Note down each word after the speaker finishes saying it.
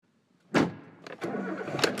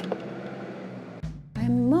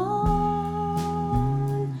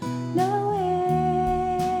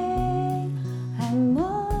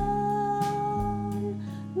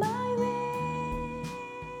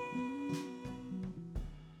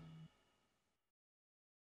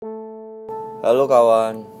Halo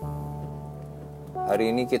kawan,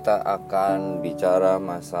 hari ini kita akan bicara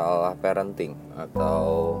masalah parenting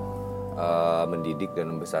atau mendidik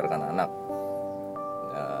dan membesarkan anak.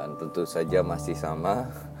 Dan tentu saja masih sama,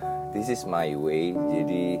 this is my way.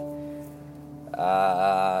 Jadi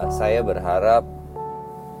saya berharap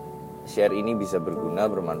share ini bisa berguna,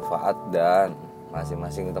 bermanfaat, dan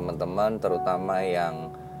masing-masing teman-teman, terutama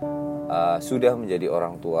yang sudah menjadi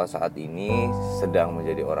orang tua saat ini, sedang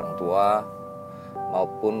menjadi orang tua,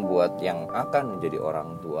 maupun buat yang akan menjadi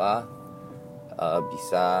orang tua,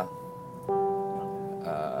 bisa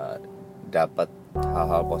dapat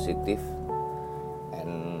hal-hal positif,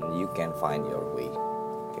 and you can find your way.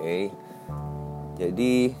 Okay?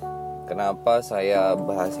 Jadi kenapa saya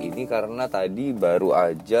bahas ini? Karena tadi baru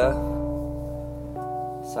aja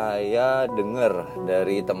saya dengar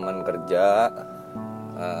dari teman kerja.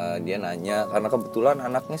 Dia nanya, karena kebetulan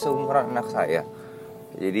anaknya seumuran anak saya.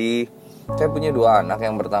 Jadi saya punya dua anak.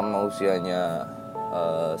 Yang pertama usianya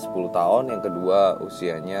 10 tahun, yang kedua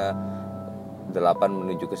usianya 8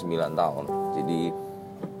 menuju ke 9 tahun. Jadi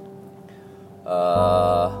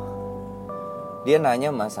dia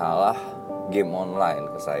nanya masalah game online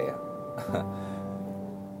ke saya.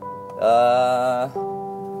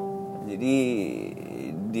 Jadi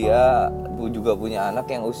dia juga punya anak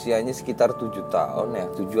yang usianya sekitar 7 tahun ya,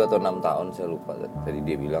 7 atau 6 tahun, saya lupa. Tadi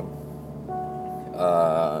dia bilang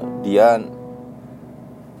dia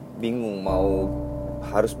bingung mau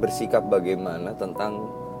harus bersikap bagaimana tentang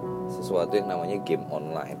sesuatu yang namanya game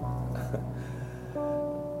online.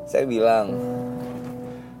 Saya bilang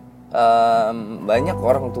banyak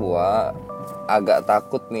orang tua agak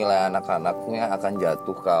takut nilai anak-anaknya akan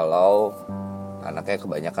jatuh kalau anaknya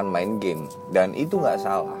kebanyakan main game. Dan itu gak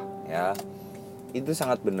salah ya, itu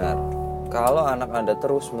sangat benar. Kalau anak Anda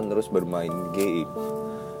terus-menerus bermain game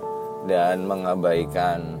dan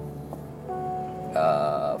mengabaikan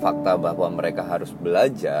fakta bahwa mereka harus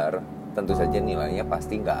belajar, tentu saja nilainya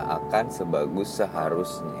pasti gak akan sebagus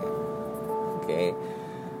seharusnya. Oke.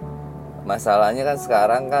 Masalahnya kan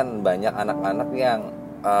sekarang kan banyak anak-anak yang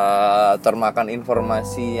termakan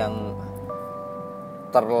informasi yang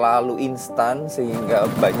terlalu instan, sehingga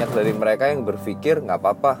banyak dari mereka yang berpikir gak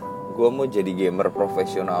apa-apa, gue mau jadi gamer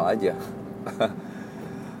profesional aja.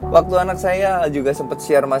 Waktu anak saya juga sempat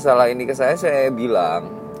share masalah ini ke saya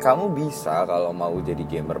bilang, kamu bisa kalau mau jadi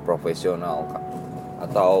gamer profesional,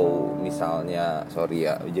 atau misalnya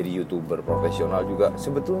jadi YouTuber profesional juga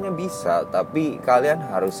sebetulnya bisa. Tapi kalian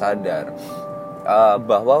harus sadar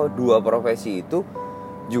bahwa dua profesi itu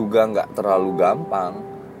juga gak terlalu gampang.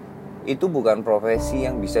 Itu bukan profesi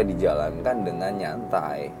yang bisa dijalankan dengan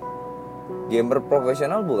nyantai. Gamer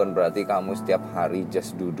profesional bukan berarti kamu setiap hari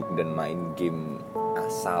just duduk dan main game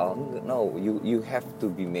asal. No, you have to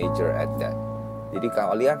be major at that. Jadi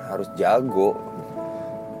kalian harus jago.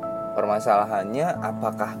 Permasalahannya,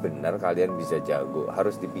 apakah benar kalian bisa jago?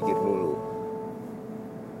 Harus dipikir dulu.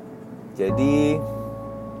 Jadi,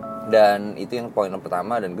 dan itu yang poin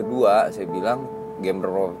pertama. Dan kedua, saya bilang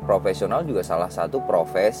gamer profesional juga salah satu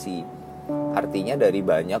profesi. Artinya dari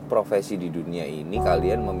banyak profesi di dunia ini,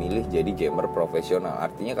 kalian memilih jadi gamer profesional.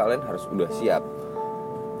 Artinya kalian harus udah siap.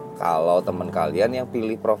 Kalau teman kalian yang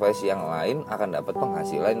pilih profesi yang lain akan dapat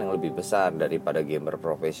penghasilan yang lebih besar daripada gamer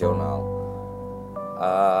profesional.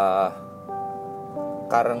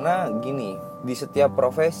 Karena gini, di setiap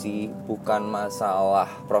profesi bukan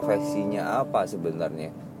masalah profesinya apa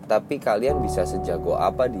sebenarnya, tapi kalian bisa sejago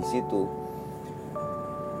apa di situ.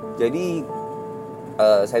 Jadi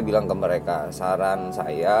saya bilang ke mereka, saran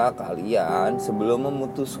saya, kalian sebelum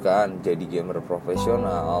memutuskan jadi gamer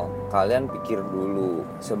profesional, kalian pikir dulu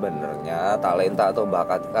sebenarnya talenta atau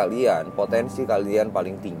bakat kalian, potensi kalian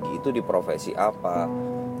paling tinggi itu di profesi apa.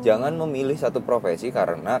 Jangan memilih satu profesi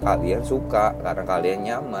karena kalian suka, karena kalian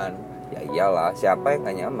nyaman. Ya iyalah, siapa yang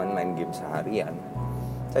gak nyaman main game seharian?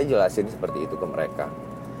 Saya jelasin seperti itu ke mereka.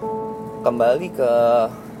 Kembali ke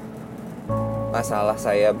masalah,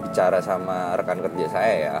 saya bicara sama rekan kerja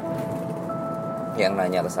saya ya, yang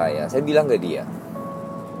nanya ke saya bilang ke dia,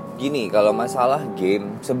 gini, kalau masalah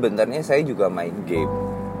game, sebenarnya saya juga main game.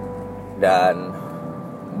 Dan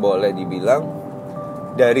boleh dibilang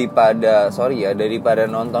daripada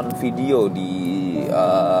nonton video di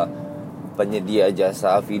penyedia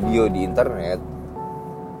jasa video di internet,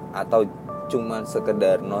 atau cuman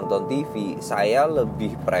sekedar nonton TV, saya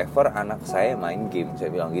lebih prefer anak saya main game.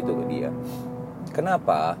 Saya bilang gitu ke dia.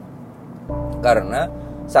 Kenapa? Karena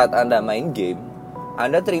saat Anda main game,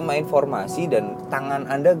 Anda terima informasi dan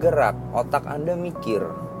tangan Anda gerak, otak Anda mikir.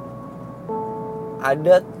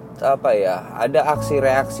 Ada aksi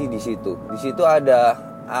reaksi di situ. Di situ ada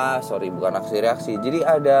bukan aksi reaksi. Jadi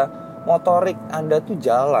ada motorik Anda tuh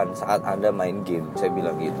jalan saat Anda main game, saya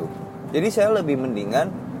bilang gitu. Jadi saya lebih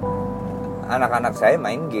mendingan anak-anak saya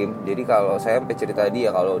main game. Jadi kalau saya sampai cerita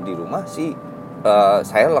dia kalau di rumah sih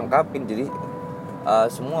saya lengkapin. Jadi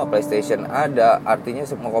semua PlayStation ada, artinya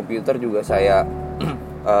semua komputer juga saya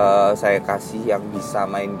saya kasih yang bisa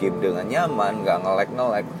main game dengan nyaman, nggak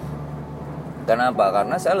nge-lag. Kenapa?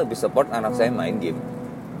 Karena saya lebih support anak saya main game.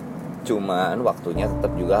 Cuman waktunya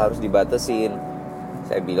tetap juga harus dibatasin.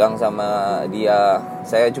 Saya bilang sama dia,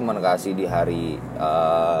 saya cuma kasih di hari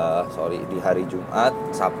di hari Jumat,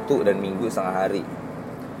 Sabtu dan Minggu setengah hari.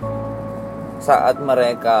 Saat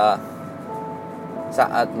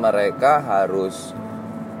mereka harus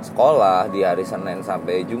sekolah di hari Senin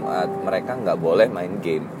sampai Jumat, mereka nggak boleh main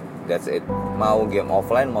game. That's it. Mau game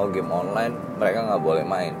offline, mau game online, mereka nggak boleh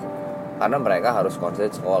main karena mereka harus konsen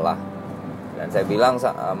sekolah. Dan saya bilang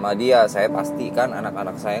sama dia, saya pastikan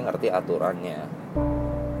anak-anak saya ngerti aturannya.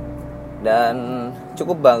 Dan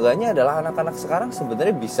cukup bangganya adalah anak-anak sekarang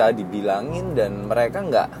sebenarnya bisa dibilangin dan mereka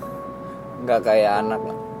nggak kayak anak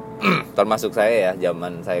termasuk saya ya,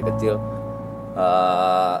 zaman saya kecil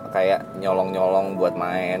kayak nyolong buat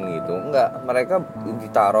main gitu. Enggak, mereka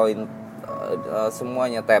ditaruhin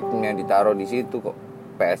semuanya, tabnya ditaruh di situ kok,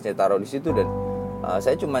 PS-nya taruh di situ. Dan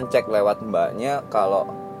saya cuma cek lewat mbaknya kalau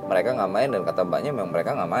mereka nggak main, dan kata mbaknya memang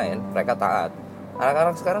mereka nggak main, mereka taat.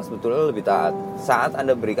 Anak-anak sekarang sebetulnya lebih taat saat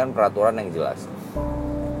Anda berikan peraturan yang jelas.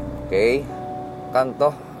 Oke, kan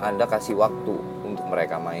toh Anda kasih waktu untuk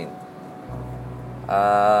mereka main.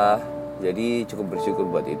 Jadi cukup bersyukur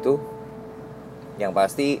buat itu. Yang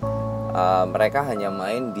pasti mereka hanya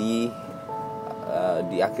main di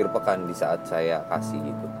akhir pekan di saat saya kasih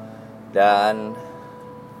gitu. Dan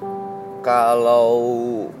kalau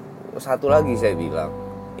satu lagi saya bilang,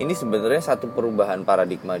 ini sebenarnya satu perubahan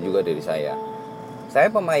paradigma juga dari saya. Saya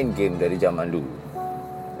pemain game dari zaman dulu.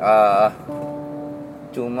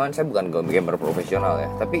 Cuman saya bukan gamer profesional ya.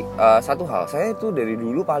 Tapi satu hal, saya itu dari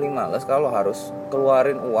dulu paling males kalau harus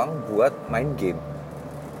keluarin uang buat main game.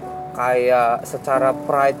 Kayak secara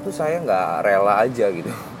pride tuh saya nggak rela aja gitu.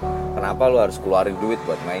 Kenapa lu harus keluarin duit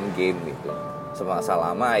buat main game gitu? Semasa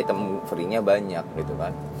lama item free-nya banyak gitu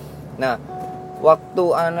kan. Nah, waktu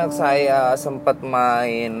anak saya sempat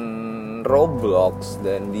main Roblox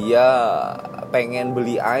dan dia pengen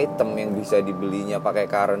beli item yang bisa dibelinya pakai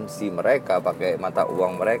currency mereka, pakai mata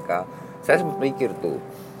uang mereka, saya sempat pikir tuh.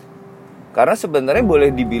 Karena sebenarnya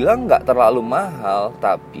boleh dibilang nggak terlalu mahal,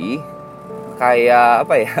 tapi kayak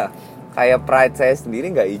apa ya? Kayak pride saya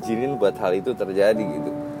sendiri nggak izinin buat hal itu terjadi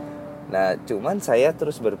gitu. Nah, cuman saya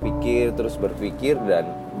terus berpikir dan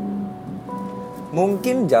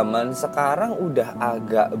mungkin zaman sekarang udah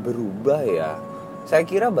agak berubah ya. Saya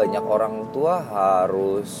kira banyak orang tua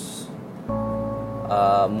harus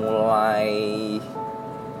mulai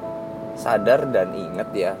sadar dan ingat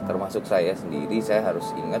ya, termasuk saya sendiri, saya harus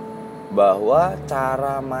ingat bahwa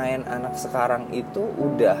cara main anak sekarang itu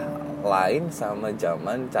udah lain sama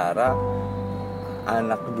zaman cara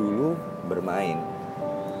anak dulu bermain.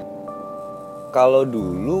 Kalau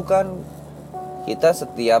dulu kan kita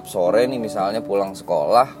setiap sore nih misalnya pulang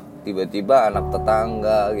sekolah, tiba-tiba anak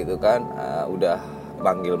tetangga gitu kan udah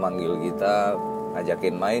manggil-manggil kita,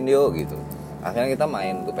 ngajakin main yuk gitu. Akhirnya kita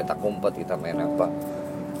main tuh petak umpet, kita main apa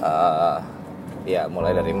ya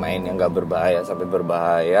mulai dari main yang gak berbahaya sampai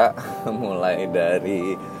berbahaya. Mulai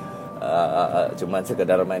dari cuman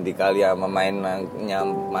sekedar main di kali sama main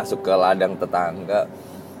masuk ke ladang tetangga.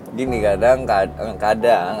 Gini, kadang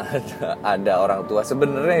ada orang tua.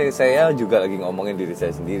 Sebenarnya saya juga lagi ngomongin diri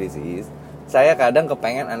saya sendiri sih. Saya kadang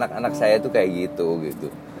kepengen anak-anak saya tuh kayak gitu.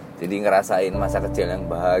 Jadi ngerasain masa kecil yang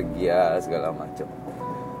bahagia segala macam.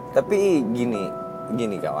 Tapi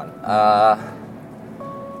gini kawan,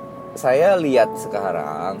 saya lihat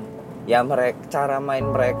sekarang ya cara main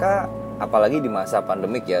mereka, apalagi di masa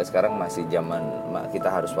pandemik ya, sekarang masih zaman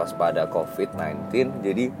kita harus waspada COVID-19.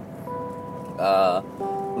 Jadi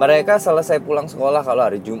mereka selesai pulang sekolah kalau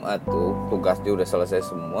hari Jumat tuh tugasnya udah selesai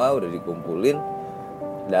semua, udah dikumpulin,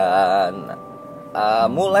 dan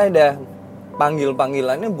mulai dah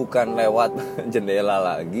panggil-panggilannya bukan lewat jendela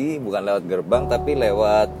lagi, bukan lewat gerbang, tapi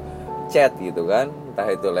lewat chat gitu kan. Entah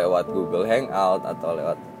itu lewat Google Hangout atau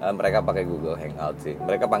lewat mereka pakai Google Hangout sih.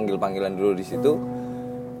 Mereka panggil-panggilan dulu di situ.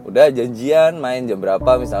 Udah janjian main jam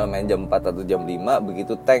berapa, misalnya main jam 4 atau jam 5.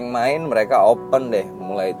 Begitu tank main, mereka open deh.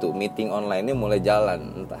 Mulai itu meeting online-nya mulai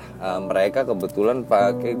jalan. Entah mereka kebetulan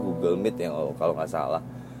pakai Google Meet ya kalau nggak salah.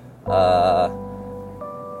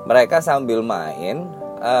 Mereka sambil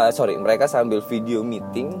mereka sambil video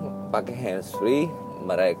meeting pakai handsfree.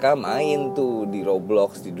 Mereka main tuh di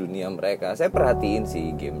Roblox di dunia mereka. Saya perhatiin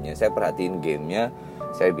gamenya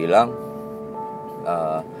Saya bilang,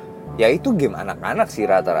 ya itu game anak-anak sih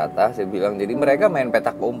rata-rata. Saya bilang, jadi mereka main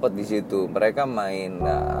petak umpet di situ, mereka main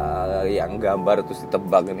yang gambar terus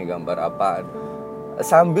ditebak ini gambar apaan,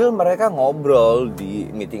 sambil mereka ngobrol di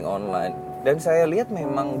meeting online. Dan saya lihat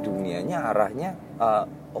memang dunianya arahnya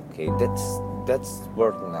okay, that's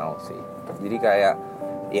work now sih. Jadi kayak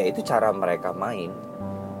ya itu cara mereka main,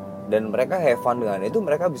 dan mereka have fun dengan itu,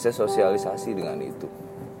 mereka bisa sosialisasi dengan itu.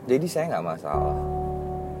 Jadi saya nggak masalah.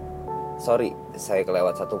 Sorry, saya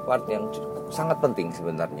kelewat satu part yang sangat penting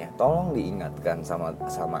sebenarnya. Tolong diingatkan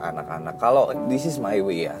sama anak-anak. Kalau this is my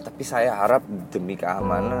way ya, tapi saya harap demi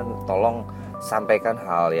keamanan tolong sampaikan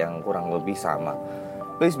hal yang kurang lebih sama.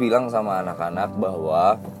 Please bilang sama anak-anak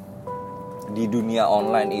bahwa di dunia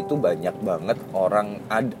online itu banyak banget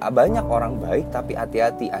banyak orang baik, tapi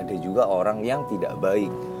hati-hati, ada juga orang yang tidak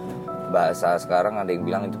baik. Bahasa sekarang ada yang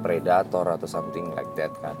bilang itu predator atau something like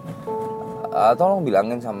that kan. Tolong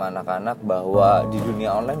bilangin sama anak-anak bahwa di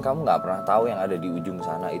dunia online kamu gak pernah tahu yang ada di ujung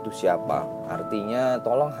sana itu siapa. Artinya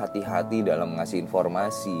tolong hati-hati dalam ngasih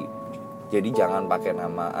informasi. Jadi jangan pakai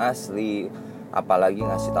nama asli, apalagi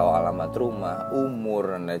ngasih tahu alamat rumah,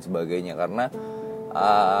 umur, dan lain sebagainya. Karena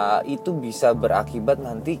itu bisa berakibat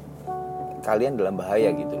nanti kalian dalam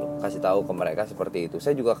bahaya gitu loh. Kasih tahu ke mereka seperti itu.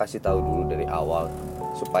 Saya juga kasih tahu dulu dari awal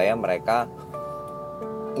supaya mereka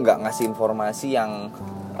nggak ngasih informasi yang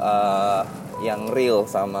real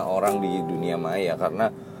sama orang di dunia maya, karena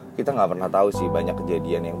kita nggak pernah tahu sih, banyak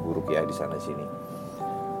kejadian yang buruk ya di sana sini.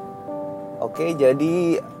 Oke,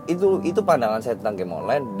 jadi itu pandangan saya tentang game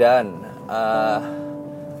online. Dan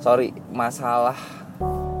masalah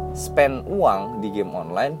spend uang di game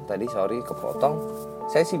online tadi, kepotong.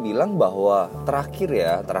 Saya sih bilang bahwa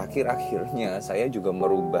terakhirnya saya juga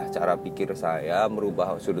merubah cara pikir saya,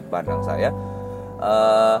 merubah sudut pandang saya.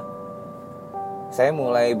 Saya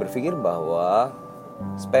mulai berpikir bahwa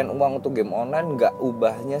spend uang untuk game online gak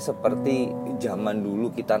ubahnya seperti zaman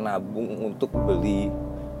dulu kita nabung untuk beli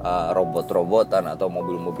robot-robotan atau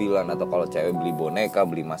mobil-mobilan, atau kalau cewek beli boneka,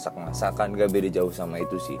 beli masak-masakan. Gak beda jauh sama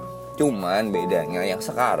itu sih. Cuman bedanya yang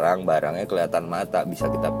sekarang barangnya kelihatan mata,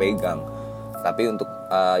 bisa kita pegang. Tapi untuk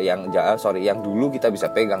yang dulu kita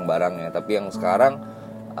bisa pegang barangnya, tapi yang sekarang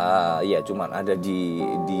ya cuman ada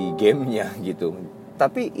di gamenya gitu.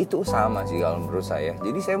 Tapi itu sama sih kalau menurut saya.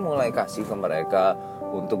 Jadi saya mulai kasih ke mereka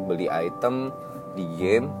untuk beli item di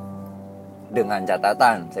game dengan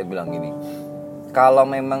catatan. Saya bilang gini, kalau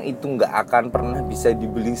memang itu gak akan pernah bisa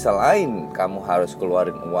dibeli selain kamu harus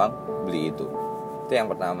keluarin uang, beli itu. Itu yang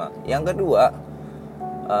pertama. Yang kedua,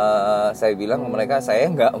 saya bilang ke mereka, saya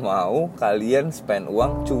gak mau kalian spend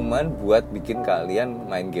uang cuman buat bikin kalian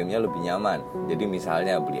main gamenya lebih nyaman. Jadi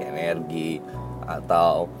misalnya beli energi,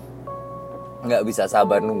 atau nggak bisa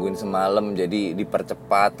sabar nungguin semalam jadi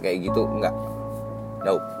dipercepat kayak gitu, nggak.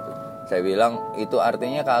 Nope. Saya bilang itu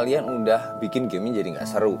artinya kalian udah bikin gamenya jadi nggak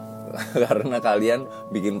seru karena kalian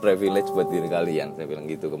bikin privilege buat diri kalian. Saya bilang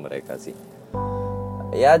gitu ke mereka sih.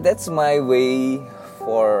 Ya, that's my way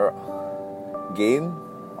for game,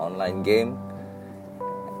 online game.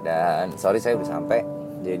 Dan saya udah sampai.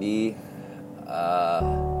 Jadi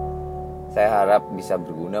saya harap bisa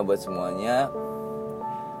berguna buat semuanya.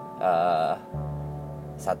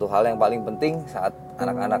 Satu hal yang paling penting saat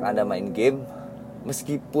anak-anak Anda main game,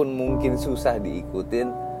 meskipun mungkin susah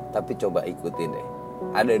diikutin, tapi coba ikutin deh.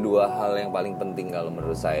 Ada dua hal yang paling penting kalau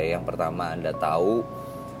menurut saya. Yang pertama, Anda tahu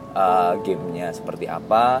gamenya seperti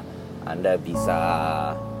apa, Anda bisa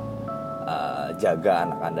jaga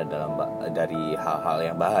anak Anda dari hal-hal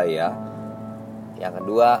yang bahaya. Yang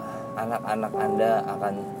kedua, anak-anak Anda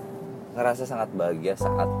akan ngerasa sangat bahagia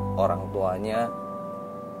saat orang tuanya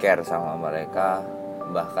care sama mereka,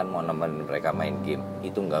 bahkan mau nemenin mereka main game.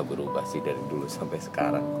 Itu gak berubah sih dari dulu sampai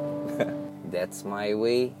sekarang. That's my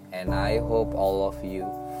way, and I hope all of you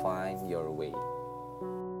find your way.